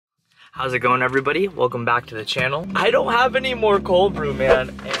How's it going, everybody? Welcome back to the channel. I don't have any more cold brew,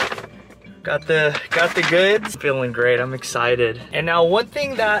 man. Got the goods. Feeling great, I'm excited. And now one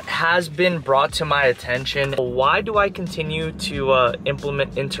thing that has been brought to my attention, why do I continue to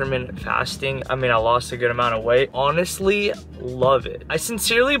implement intermittent fasting? I mean, I lost a good amount of weight. Honestly, love it. I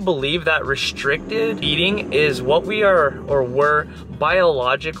sincerely believe that restricted eating is what we are or were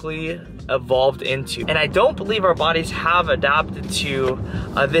biologically evolved into. And I don't believe our bodies have adapted to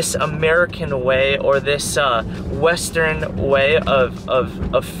this American way or this Western way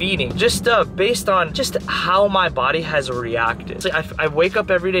of feeding. Just based on just how my body has reacted. I wake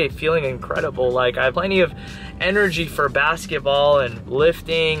up every day feeling incredible. Like I have plenty of energy for basketball and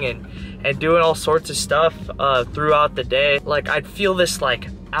lifting and doing all sorts of stuff throughout the day. Like I'd feel this like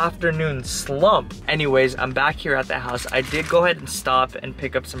afternoon slump. Anyways, I'm back here at the house. I did go ahead and stop and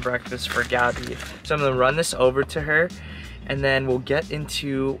pick up some breakfast for Gabby. So I'm gonna run this over to her and then we'll get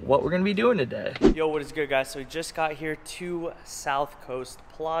into what we're gonna be doing today. Yo, what is good, guys? So we just got here to South Coast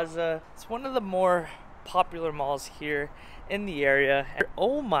Plaza. It's one of the more popular malls here in the area.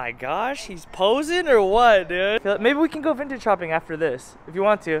 Oh my gosh, he's posing or what, dude? Maybe we can go vintage shopping after this if you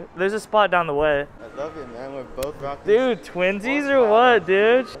want to. There's a spot down the way. I love it, man. We're both rocking. Dude, twinsies or what,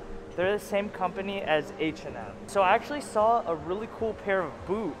 dude? They're the same company as H&M. So I actually saw a really cool pair of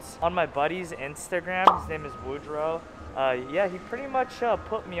boots on my buddy's Instagram. His name is Woodrow. Yeah, he pretty much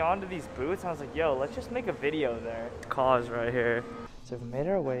put me onto these boots. I was like, yo, let's just make a video there. COS right here. So we've made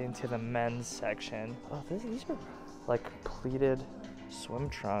our way into the men's section. Oh, these are like pleated swim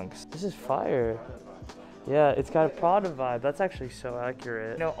trunks. This is fire. Yeah, it's got a Prada vibe. That's actually so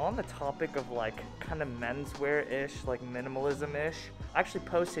accurate. You know, on the topic of like kind of menswear-ish, like minimalism-ish, I actually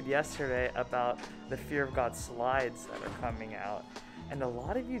posted yesterday about the Fear of God slides that are coming out. And a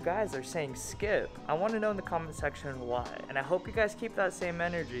lot of you guys are saying skip. I want to know in the comment section why. And I hope you guys keep that same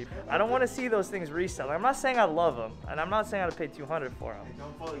energy. I don't want to see those things resell. I'm not saying I love them. And I'm not saying I'd pay $200 for them. Hey,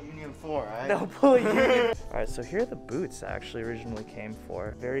 don't pull a Union 4, right? Don't pull a Union. Alright, so here are the boots I actually originally came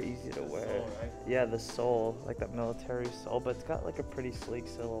for. Very easy to wear. Sole, right? Yeah, the sole, like that military sole, but it's got like a pretty sleek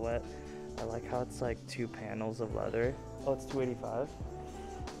silhouette. I like how it's like 2 panels of leather. Oh, it's $285.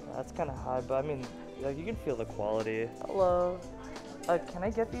 Yeah, that's kind of high, but I mean, like you can feel the quality. Hello. Can I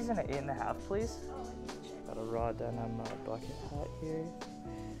get these in an 8.5, please? Got a raw denim bucket hat here.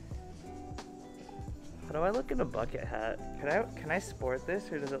 How do I look in a bucket hat? Can I sport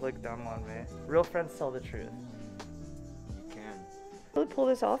this or does it look dumb on me? Real friends tell the truth. You can. Really pull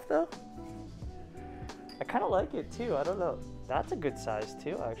this off though? I kind of like it too. I don't know. That's a good size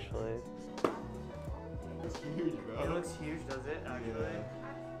too, actually. It looks huge, bro. It looks huge, does it? Actually.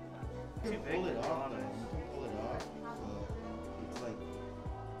 Yeah. You Too can big pull it to be off. honest. You can pull it off. So it's like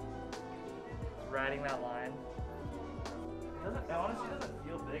Riding that line. It honestly doesn't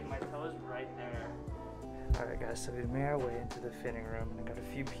feel big. My toe is right there. Alright guys, so we made our way into the fitting room and I got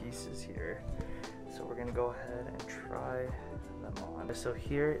a few pieces here. So we're gonna go ahead and try them on. So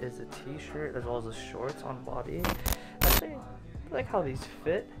here is a t-shirt as well as the shorts on body. Actually, I like how these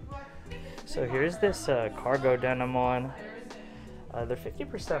fit. So here's this cargo denim on. They're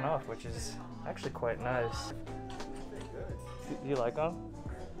 50% off, which is actually quite nice. Do you like them?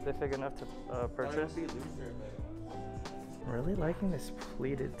 They big enough to purchase? I'm really liking this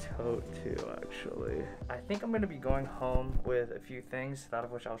pleated tote too, actually. I think I'm going to be going home with a few things, that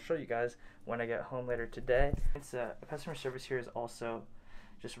of which I'll show you guys when I get home later today. It's customer service here is also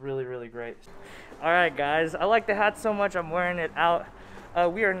just really, really great. All right, guys, I like the hat so much, I'm wearing it out.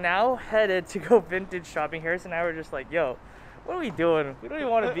 We are now headed to go vintage shopping. Harrison and I were just like, yo, what are we doing? We don't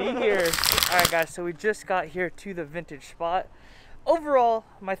even want to be here. All right, guys, so we just got here to the vintage spot. Overall,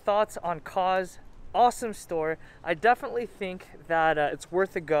 my thoughts on COS, awesome store. I definitely think that it's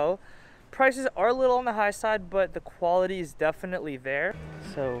worth a go. Prices are a little on the high side, but the quality is definitely there.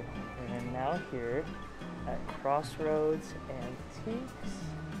 So we're now here at Crossroads Antiques.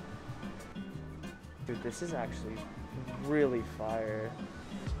 Dude, this is actually really fire.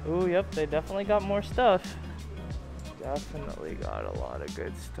 Ooh, yep, they definitely got more stuff. Definitely got a lot of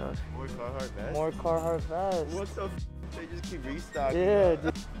good stuff. more Carhartt vests. More Carhartt vests. What the f? They just keep restocking. Yeah,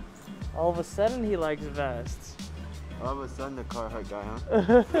 dude. All of a sudden he likes vests. All of a sudden the Carhartt guy,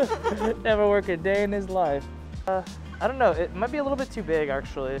 huh? Never work a day in his life. I don't know, it might be a little bit too big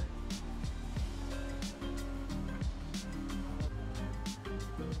actually.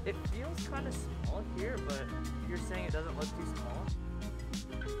 It feels kind of small here, but you're saying it doesn't look too small?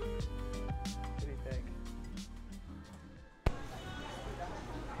 What do you think?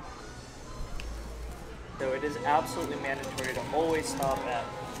 So it is absolutely mandatory to always stop at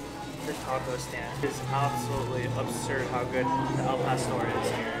the taco stand. It is absolutely absurd how good the El Pastor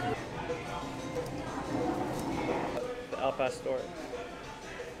is here. pastor.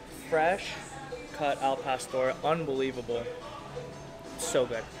 Fresh cut al pastor, unbelievable. So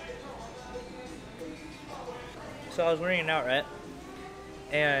good. So I was wearing it out, right?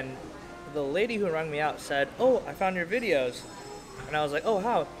 And the lady who rang me out said, "Oh, I found your videos." And I was like, "Oh,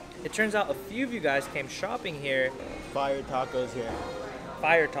 how?" It turns out a few of you guys came shopping here. Fire tacos here.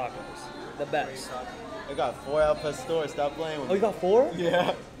 Fire tacos, the best. I got 4 al pastor. Stop playing with me. Oh, you got 4?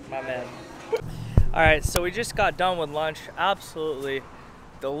 Yeah. My man. All right, so we just got done with lunch. Absolutely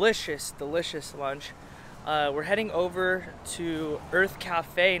delicious, delicious lunch. We're heading over to Earth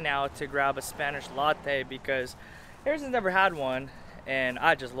Cafe now to grab a Spanish latte because Harrison's never had one and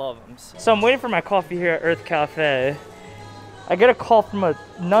I just love them. So I'm waiting for my coffee here at Earth Cafe. I get a call from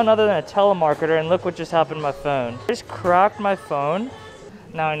none other than a telemarketer, and look what just happened to my phone. I just cracked my phone.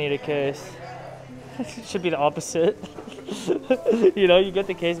 Now I need a case. It should be the opposite. You know, you get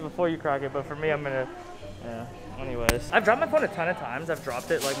the case before you crack it, but for me, I'm gonna, yeah. Anyways, I've dropped my phone a ton of times. I've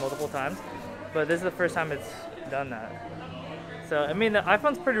dropped it like multiple times, but this is the first time it's done that. So, I mean, the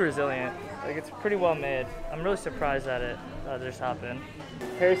iPhone's pretty resilient. Like, it's pretty well made. I'm really surprised that it just happened.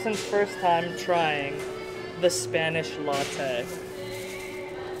 Harrison's first time trying the Spanish latte.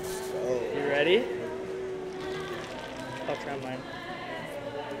 You ready? I'll try mine.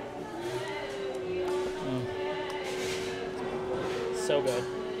 So good.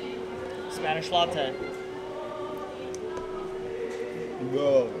 Spanish latte.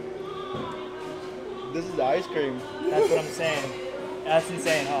 Bro. This is ice cream. That's what I'm saying. That's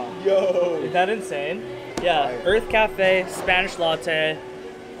insane, huh? Yo. Is that insane? Yeah, Fire. Earth Cafe, Spanish latte,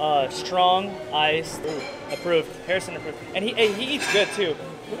 strong, iced, approved. Harrison approved. And he eats good too.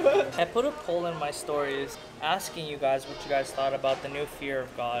 I put a poll in my stories asking you guys what you guys thought about the new Fear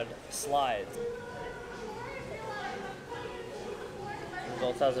of God slides.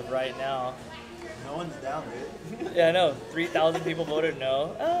 Results as of right now. No one's down, dude. Yeah, I know. 3,000 people voted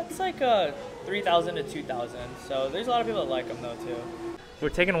no. It's like 3,000 to 2,000. So there's a lot of people that like them though too. We're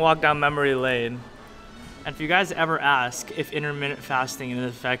taking a walk down memory lane. And if you guys ever ask if intermittent fasting is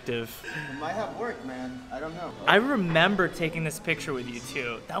effective, It might have worked, man. I don't know. I remember taking this picture with you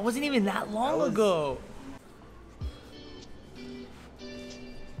too. That wasn't even that long ago.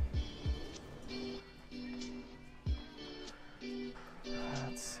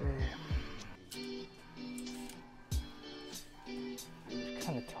 Let's see. It's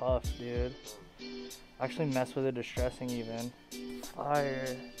kind of tough, dude. Actually mess with it distressing even.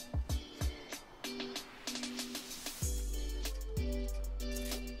 Fire.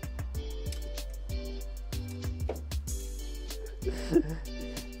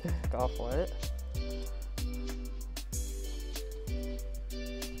 Off what?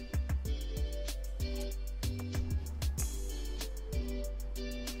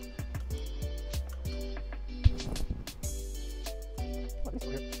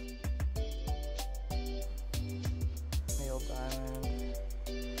 Neil Diamond.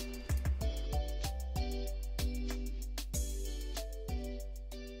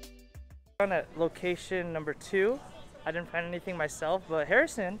 On at location number 2. I didn't find anything myself, but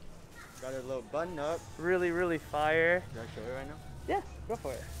Harrison Got a little button up. really fire. Should I show it right now? Yeah, go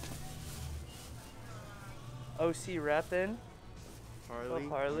for it. OC reppin'.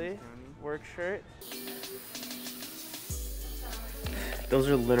 Harley. Work shirt. Those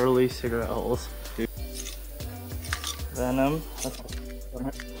are literally cigarette holes. Dude. Venom.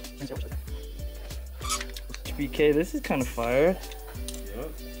 HBK, this is kind of fire.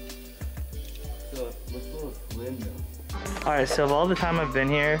 Yep. So, what's the little window? Alright, so of all the time I've been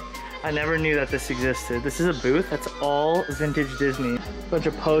here, I never knew that this existed. This is a booth that's all vintage Disney. Bunch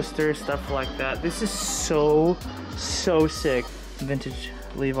of posters, stuff like that. This is so sick. Vintage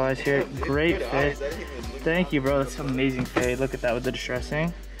Levi's here. Great fit. Thank you, bro. That's an amazing fade. Look at that with the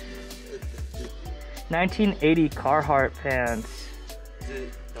distressing. 1980 Carhartt pants. Is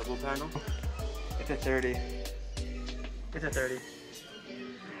it double panel? It's a 30. It's a 30.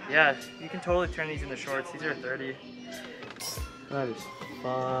 Yeah, you can totally turn these into shorts. These are 30. That is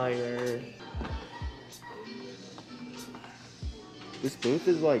fire. This booth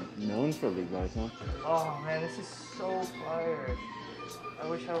is like known for Levi's, huh? Oh man, this is so fire. I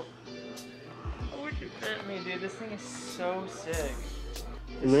wish it fit me, dude. This thing is so sick.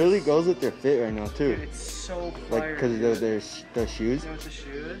 It literally goes with their fit right now too. Dude, it's so fire. Like because of the shoes. Yeah, with the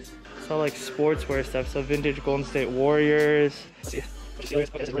shoes. So like sportswear stuff. So vintage Golden State Warriors.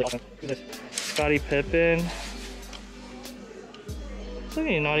 Scottie Pippen. It's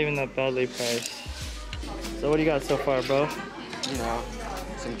actually not even that badly priced. So what do you got so far, bro? You know,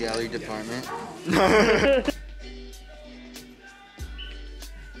 some gallery department.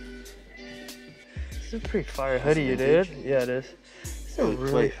 This is a pretty fire hoodie you did. Yeah, it is. It's a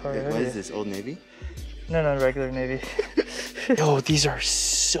really fire hoodie. What is this, Old Navy? No, regular Navy. Yo, these are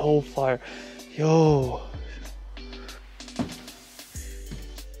so fire. Yo.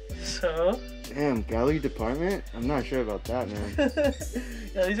 So? Damn, gallery department? I'm not sure about that, man.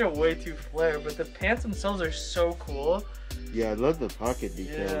 Yeah, these are way too flare, but the pants themselves are so cool. Yeah, I love the pocket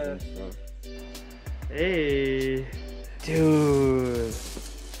details and stuff. Hey, dude.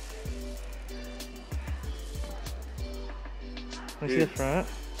 Let me see the front.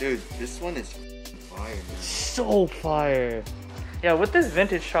 Dude, this one is fire, man. So fire. Yeah, with this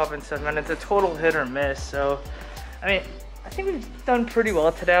vintage shop and stuff, man, it's a total hit or miss. So, I mean, I think we've done pretty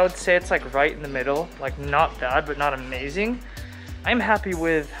well today. I would say it's like right in the middle, like not bad, but not amazing. I'm happy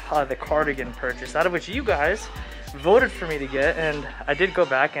with the cardigan purchase, out of which you guys voted for me to get, and I did go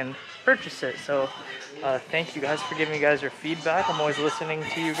back and purchase it. So thank you guys for giving me guys your feedback. I'm always listening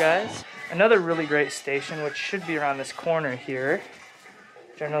to you guys. Another really great station, which should be around this corner here.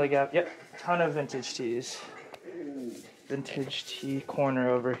 Generally got, yep, ton of vintage tees. Vintage tee corner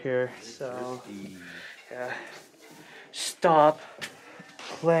over here. So yeah. Stop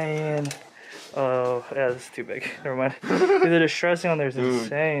playing. Oh, yeah, this is too big. Never mind. Dude, the distressing on there is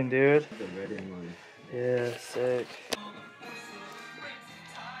insane, dude. The red and one. Yeah, sick.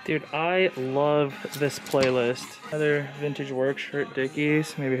 Dude, I love this playlist. Another vintage work shirt,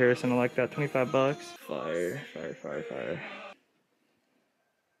 Dickies. Maybe Harrison will like that. 25 bucks. Fire, fire, fire, fire.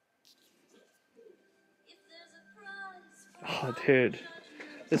 Oh, dude.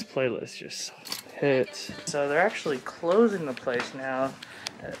 This playlist just hits. So they're actually closing the place now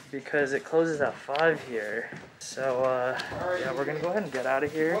because it closes at 5 here. So yeah, we're gonna go ahead and get out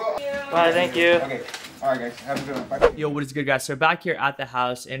of here. Bye, thank you. Okay, all right guys, have a good one. Bye. Yo, what is good, guys? So back here at the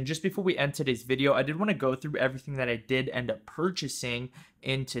house, and just before we end today's video, I did want to go through everything that I did end up purchasing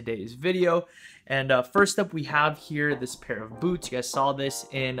in today's video. And first up, we have here this pair of boots. You guys saw this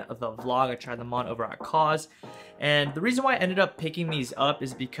in the vlog. I tried them on over at COS. And the reason why I ended up picking these up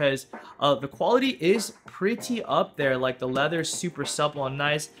is because the quality is pretty up there. Like the leather is super supple and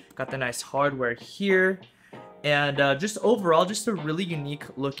nice. Got the nice hardware here. And just overall, just a really unique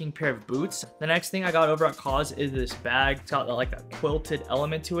looking pair of boots. The next thing I got over at COS is this bag. It's got like a quilted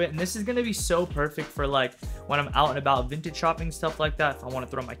element to it. And this is going to be so perfect for like when I'm out and about vintage shopping, stuff like that. If I want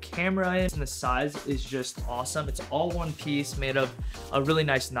to throw my camera in. And the size is just awesome. It's all one piece made of a really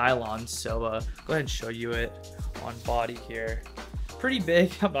nice nylon. So go ahead and show you it on body here. Pretty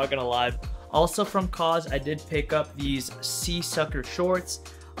big, I'm not going to lie. Also from COS, I did pick up these Sea Sucker shorts.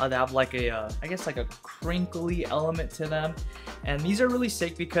 They have like a, I guess like a crinkly element to them. And these are really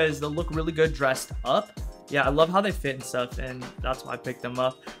sick because they look really good dressed up. Yeah, I love how they fit and stuff, and that's why I picked them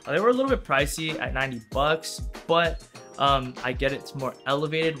up. They were a little bit pricey at 90 bucks, but I get it's more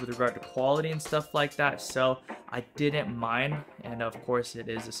elevated with regard to quality and stuff like that. So I didn't mind. And of course it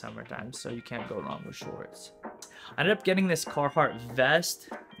is the summertime, so you can't go wrong with shorts. I ended up getting this Carhartt vest.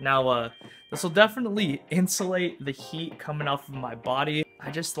 Now, this will definitely insulate the heat coming off of my body. I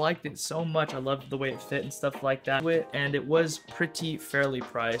just liked it so much. I loved the way it fit and stuff like that. And it was pretty fairly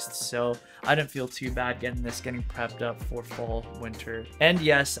priced, so I didn't feel too bad getting prepped up for fall, winter. And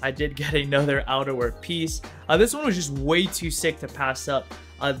yes, I did get another outerwear piece. This one was just way too sick to pass up.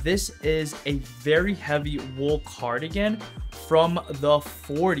 This is a very heavy wool cardigan from the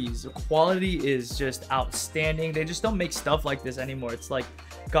 40s. The quality is just outstanding. They just don't make stuff like this anymore. It's like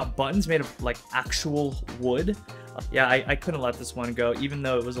got buttons made of like actual wood. Yeah, I couldn't let this one go, even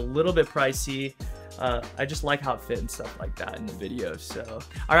though it was a little bit pricey. I just like how it fit and stuff like that in the video. So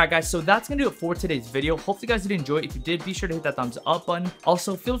all right guys, so that's gonna do it for today's video. Hopefully you guys did enjoy it. If you did, be sure to hit that thumbs up button.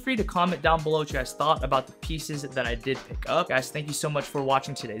 Also, feel free to comment down below what you guys thought about the pieces that I did pick up. Guys, thank you so much for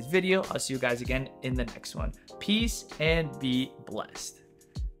watching today's video. I'll see you guys again in the next one. Peace and be blessed.